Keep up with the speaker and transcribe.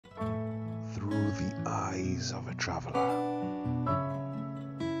through the eyes of a traveler.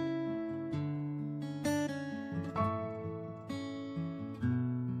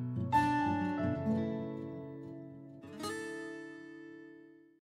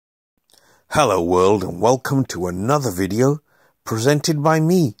 Hello world, and welcome to another video presented by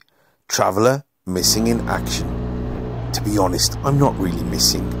me, Traveller Missing in Action. To be honest, I'm not really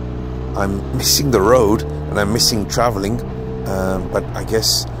missing. I'm missing the road and I'm missing travelling, but I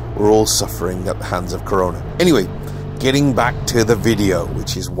guess we're all suffering at the hands of Corona. Anyway, getting back to the video,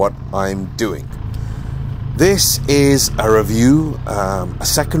 which is what I'm doing. This is a review, a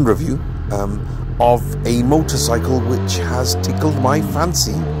second review of a motorcycle which has tickled my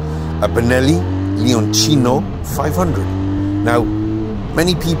fancy. A Benelli Leoncino 500. Now,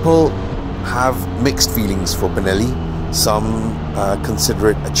 many people have mixed feelings for Benelli. Some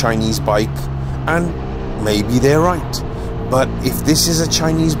consider it a Chinese bike, and maybe they're right. But if this is a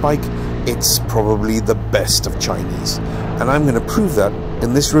Chinese bike, it's probably the best of Chinese. And I'm going to prove that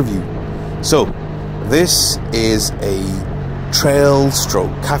in this review. So, this is a trail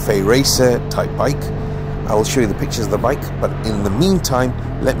stroke cafe racer type bike. I will show you the pictures of the bike, but in the meantime,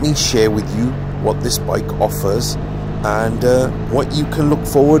 let me share with you what this bike offers and what you can look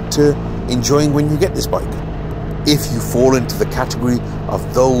forward to enjoying when you get this bike. If you fall into the category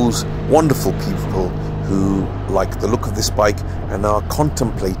of those wonderful people who like the look of this bike and are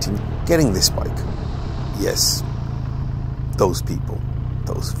contemplating getting this bike. Yes, those people,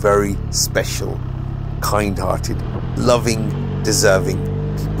 those very special, kind-hearted, loving, deserving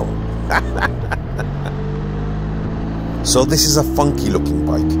people. So this is a funky looking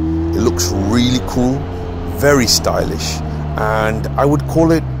bike. It looks really cool, very stylish, and I would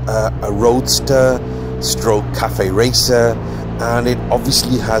call it a roadster stroke cafe racer, and it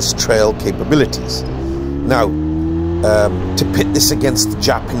obviously has trail capabilities. Now, to pit this against the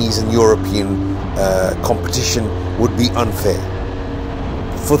Japanese and European competition would be unfair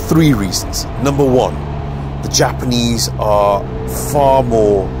for three reasons. Number one, the Japanese are far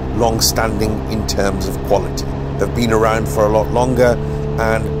more long-standing in terms of quality. They've been around for a lot longer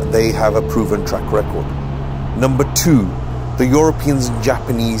and they have a proven track record. Number two, the Europeans and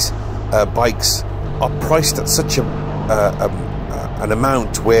Japanese bikes are priced at such an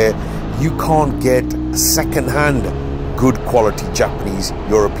amount where you can't get a second-hand good quality Japanese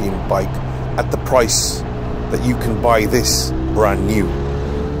European bike at the price that you can buy this brand new.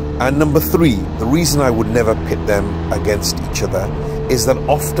 And number three, the reason I would never pit them against each other is that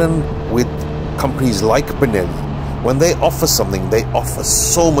often with companies like Benelli, when they offer something, they offer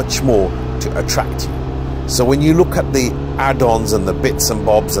so much more to attract you. So when you look at the add-ons and the bits and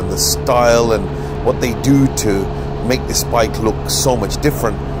bobs and the style and what they do to make this bike look so much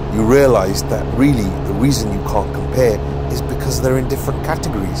different, you realize that really the reason you can't compare is because they're in different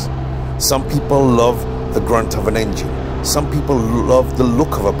categories. Some people love the grunt of an engine. Some people love the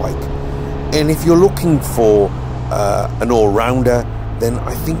look of a bike. And if you're looking for an all-rounder, then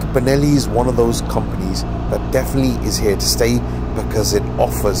I think Benelli is one of those companies that definitely is here to stay, because it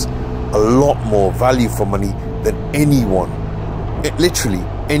offers a lot more value for money than anyone, literally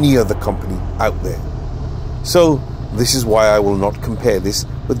any other company out there. So this is why I will not compare this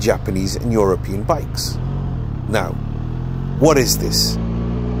with Japanese and European bikes. Now, what is this?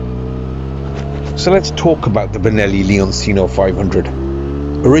 So let's talk about the Benelli Leoncino 500.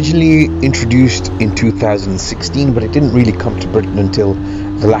 Originally introduced in 2016, but it didn't really come to Britain until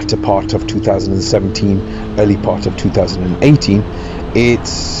the latter part of 2017, early part of 2018.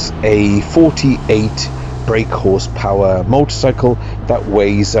 It's a 48 brake horsepower motorcycle that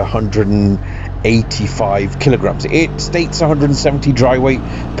weighs 185 kilograms. It states 170 dry weight,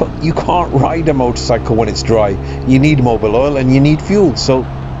 but you can't ride a motorcycle when it's dry. You need mobil oil and you need fuel. So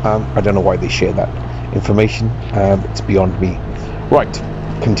I don't know why they share that information. It's beyond me. Right.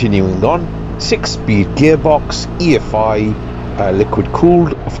 Continuing on, 6-speed gearbox, EFI, liquid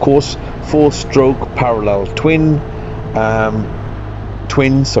cooled, of course, 4-stroke parallel twin,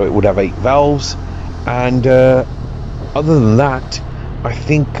 so it would have 8 valves, and other than that, I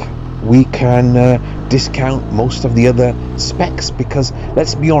think we can discount most of the other specs, because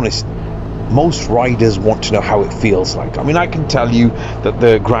let's be honest, most riders want to know how it feels like. I mean, I can tell you that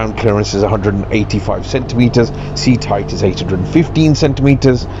the ground clearance is 185 centimeters, seat height is 815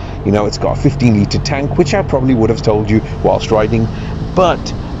 centimeters. You know, it's got a 15-litre tank, which I probably would have told you whilst riding. But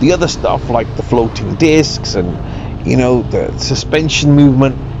the other stuff, like the floating discs and, you know, the suspension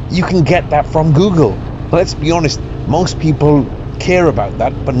movement, you can get that from Google. Let's be honest, most people care about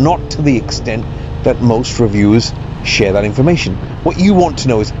that, but not to the extent that most reviewers share that information. What you want to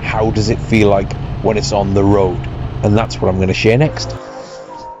know is, how does it feel like when it's on the road? And that's what I'm going to share next.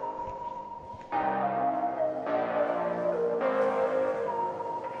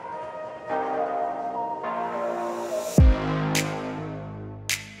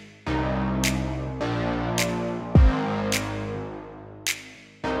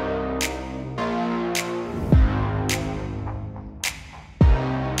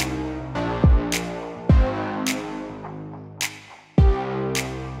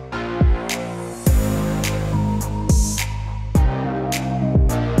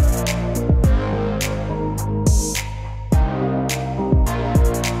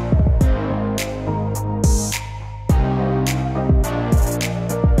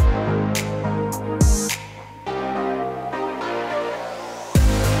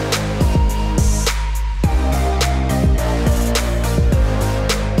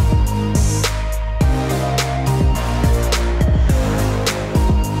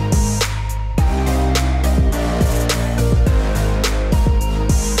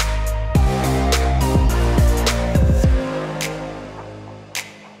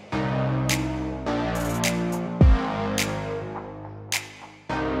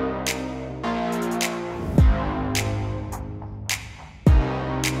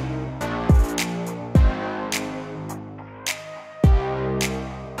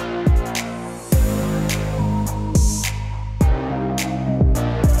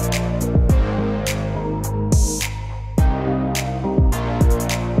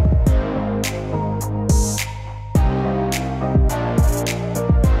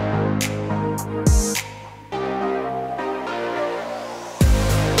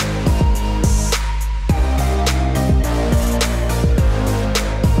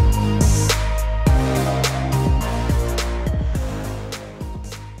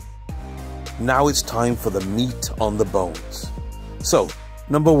 now it's time for the meat on the bones. So,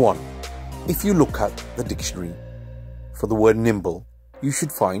 number one, if you look at the dictionary for the word nimble, you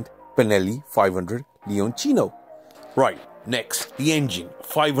should find Benelli 500 Leoncino. Right, next, the engine,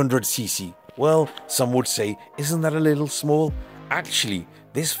 500cc. Well, some would say, isn't that a little small? Actually,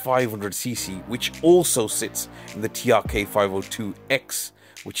 this 500cc, which also sits in the TRK 502X,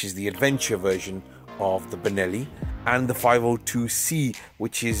 which is the adventure version of the Benelli, and the 502C,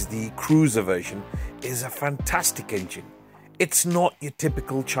 which is the cruiser version, is a fantastic engine. It's not your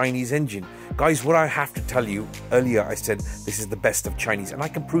typical Chinese engine. Guys, what I have to tell you, earlier I said this is the best of Chinese, and I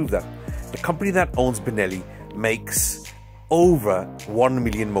can prove that. The company that owns Benelli makes over 1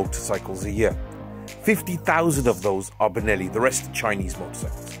 million motorcycles a year. 50,000 of those are Benelli, the rest are Chinese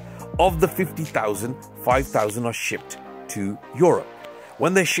motorcycles. Of the 50,000, 5,000 are shipped to Europe.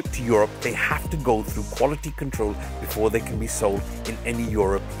 When they're shipped to Europe, they have to go through quality control before they can be sold in any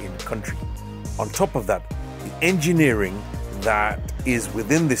European country. On top of that, the engineering that is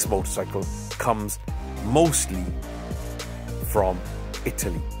within this motorcycle comes mostly from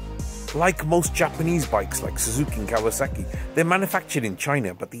Italy. Like most Japanese bikes like Suzuki and Kawasaki, they're manufactured in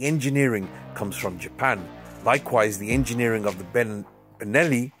China, but the engineering comes from Japan. Likewise, the engineering of the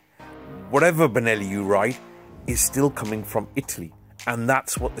Benelli, whatever Benelli you ride, is still coming from Italy. And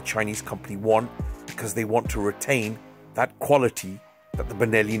that's what the Chinese company want, because they want to retain that quality that the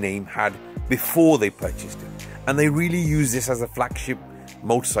Benelli name had before they purchased it. And they really use this as a flagship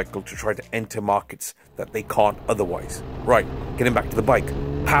motorcycle to try to enter markets that they can't otherwise. Right, getting back to the bike.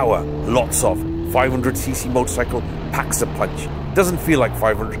 Power, lots of. 500cc motorcycle packs a punch. Doesn't feel like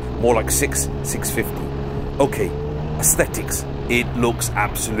 500, more like 650. Okay, aesthetics. It looks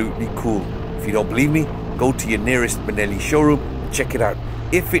absolutely cool. If you don't believe me, go to your nearest Benelli showroom and check it out.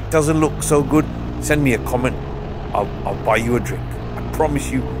 If it doesn't look so good, send me a comment. I'll buy you a drink. I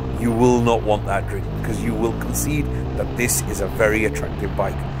promise you, you will not want that drink, because you will concede that this is a very attractive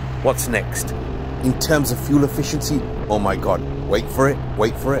bike. What's next? In terms of fuel efficiency, oh my god, wait for it,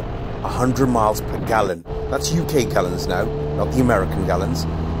 100 miles per gallon. That's UK gallons now, not the American gallons.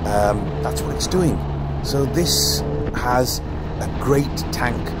 That's what it's doing. So this has a great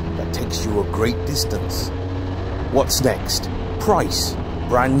tank that takes you a great distance. What's next? Price,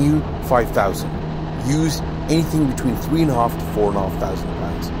 brand new, 5,000. Used, anything between 3,500 to 4,500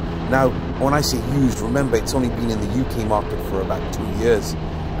 pounds. Now, when I say used, remember it's only been in the UK market for about 2 years,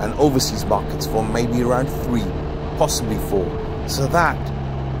 and overseas markets for maybe around 3, possibly 4. So that,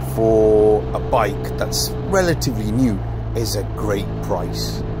 for a bike that's relatively new, is a great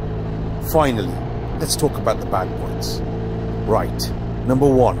price. Finally, let's talk about the bad points. Right, number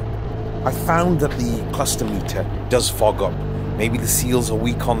one, I found that the cluster meter does fog up. Maybe the seals are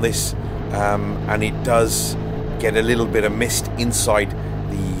weak on this, and it does get a little bit of mist inside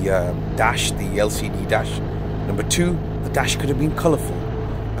the dash, the LCD dash. Number two, the dash could have been colourful.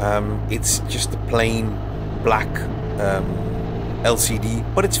 It's just a plain black LCD,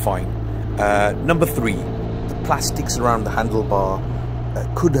 but it's fine. Number three, the plastics around the handlebar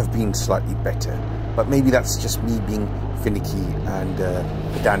could have been slightly better, but maybe that's just me being finicky and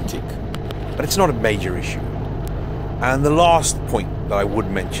pedantic, but it's not a major issue. And the last point that I would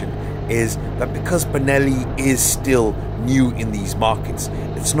mention is that because Benelli is still new in these markets,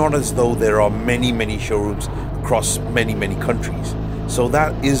 it's not as though there are many showrooms across many countries. So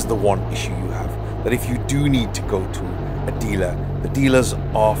that is the one issue you have, that if you do need to go to a dealer, the dealers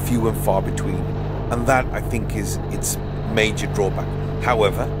are few and far between, and that I think is its major drawback.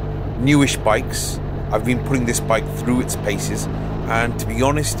 However, newish bikes, I've been putting this bike through its paces, and to be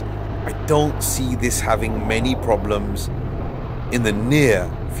honest, I don't see this having many problems in the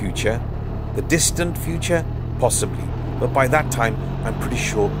near future. The distant future, possibly, but by that time I'm pretty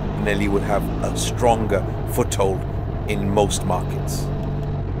sure Benelli would have a stronger foothold in most markets.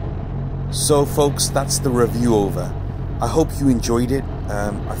 So folks, that's the review over. I hope you enjoyed it.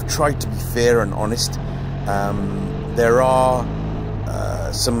 I've tried to be fair and honest. There are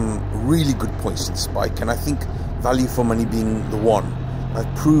some really good points to this bike, and I think value for money being the one.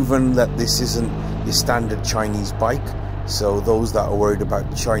 I've proven that this isn't your standard Chinese bike, so those that are worried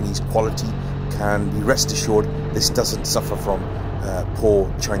about Chinese quality can be rest assured this doesn't suffer from poor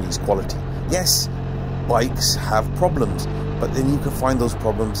Chinese quality. Yes, bikes have problems, but then you can find those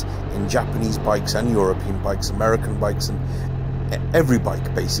problems in Japanese bikes and European bikes, American bikes, and every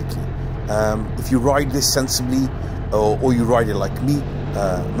bike basically. If you ride this sensibly, or you ride it like me,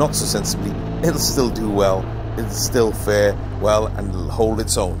 not so sensibly, it'll still do well, it'll still fare well, and it'll hold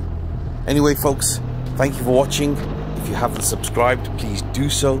its own. Anyway folks, thank you for watching. If you haven't subscribed, please do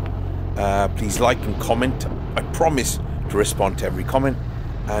so. Please like and comment. I promise to respond to every comment.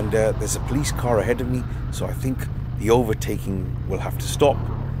 and there's a police car ahead of me, so I think the overtaking will have to stop.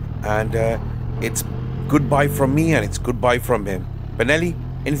 And it's goodbye from me, and it's goodbye from him. Benelli,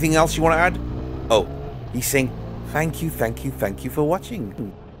 anything else you want to add? Oh, he's saying thank you for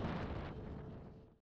watching.